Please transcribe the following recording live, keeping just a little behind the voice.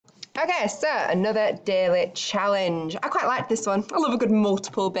Okay, so another daily challenge. I quite like this one. I love a good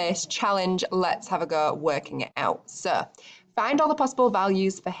multiple-based challenge. Let's have a go working it out. So, find all the possible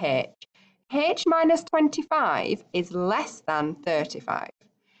values for h. h minus 25 is less than 35.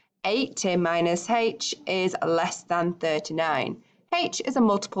 80 minus h is less than 39. h is a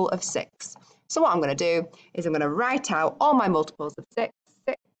multiple of 6. So what I'm going to do is I'm going to write out all my multiples of 6.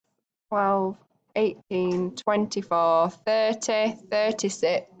 6, 12, 18, 24, 30,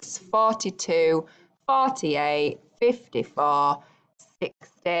 36, 42, 48, 54,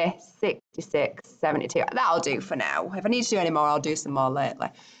 60, 66, 72. That'll do for now. If I need to do any more, I'll do some more later.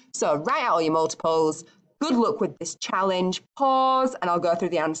 So write out all your multiples. Good luck with this challenge. Pause and I'll go through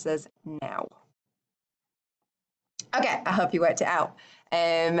the answers now. Okay, I hope you worked it out.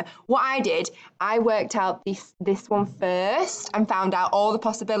 What I did, I worked out this one first and found out all the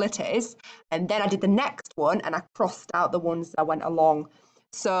possibilities, and then I did the next one and I crossed out the ones that I went along.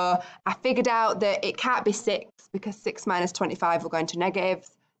 So I figured out that it can't be 6 because 6 minus 25 will go into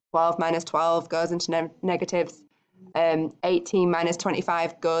negatives, 12 minus 12 goes into negatives, 18 minus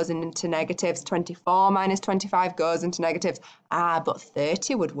 25 goes into negatives, 24 minus 25 goes into negatives. But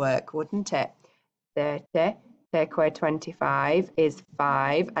 30 would work, wouldn't it? 30. Take away 25 is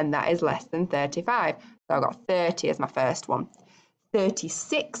 5, and that is less than 35. So I've got 30 as my first one.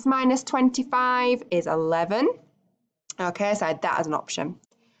 36 minus 25 is 11. Okay, so I had that as an option.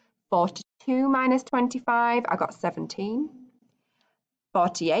 42 minus 25, I got 17.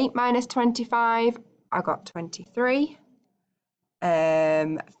 48 minus 25, I got 23.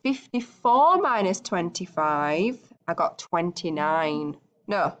 54 minus 25, I got 29.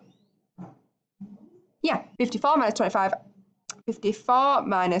 No. Yeah, 54 minus 25. 54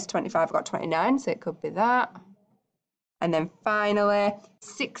 minus 25, I got 29, so it could be that. And then finally,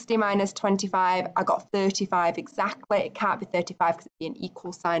 60 minus 25, I got 35 exactly. It can't be 35 because it'd be an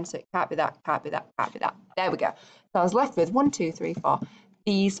equal sign, so it can't be that, can't be that, can't be that. There we go. So I was left with 1, 2, 3, 4,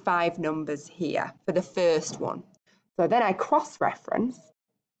 these 5 numbers here for the first one. So then I cross-reference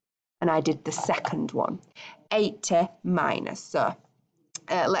and I did the second one, 80 minus. So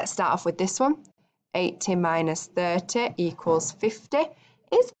let's start off with this one. 80 minus 30 equals 50.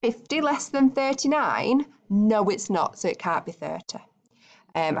 Is 50 less than 39? No, it's not, so it can't be 30.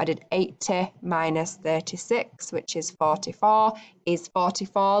 I did 80 minus 36, which is 44. Is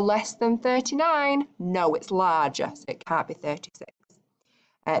 44 less than 39? No, it's larger, so it can't be 36.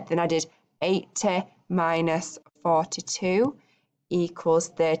 Then I did 80 minus 42 equals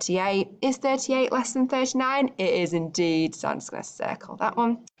 38. Is 38 less than 39? It is indeed, so I'm just going to circle that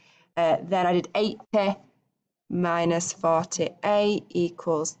one. Then I did 80 minus 48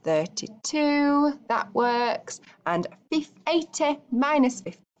 equals 32. That works. And 80 minus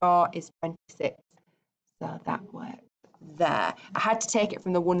 54 is 26. So that works there. I had to take it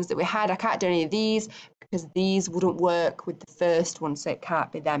from the ones that we had. I can't do any of these because these wouldn't work with the first one, so it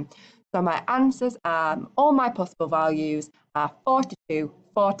can't be them. So my answers are, all my possible values are 42,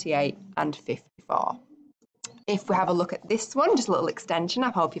 48 and 54. If we have a look at this one, just a little extension,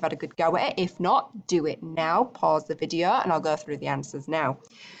 I hope you've had a good go at it. If not, do it now. Pause the video and I'll go through the answers now.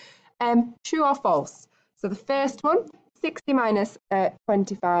 True or false? So the first one, 60 minus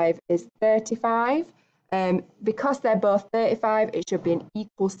 25 is 35. Because they're both 35, it should be an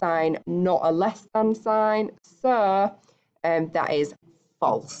equal sign, not a less than sign. So that is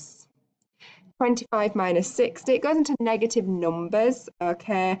false. 25 minus 60, it goes into negative numbers,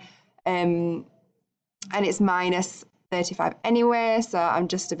 okay? And it's minus 35 anyway, so I'm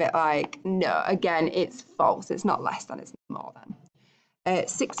just a bit like, no, again, it's false. It's not less than, it's more than.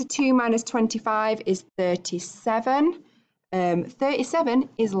 62 minus 25 is 37. 37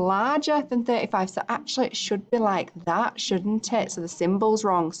 is larger than 35, so actually it should be like that, shouldn't it? So the symbol's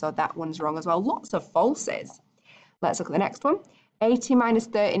wrong, so that one's wrong as well. Lots of falses. Let's look at the next one. 80 minus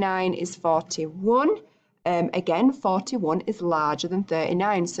 39 is 41. Again, 41 is larger than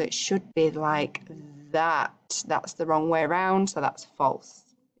 39, so it should be like that. That's the wrong way around, so that's false.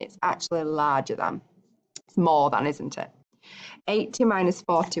 It's actually larger than. It's more than, isn't it? 80 minus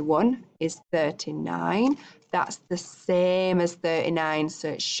 41 is 39. That's the same as 39, so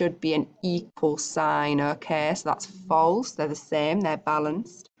it should be an equal sign, okay? So that's false. They're the same. They're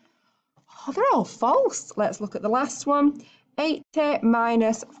balanced. Oh, they're all false. Let's look at the last one. 80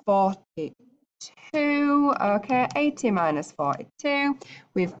 minus 42. Okay, 80 minus 42.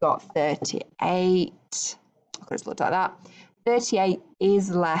 We've got 38. I could have looked at that. 38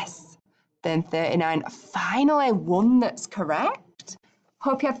 is less than 39. Finally, one that's correct.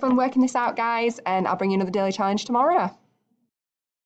 Hope you had fun working this out, guys, and I'll bring you another daily challenge tomorrow.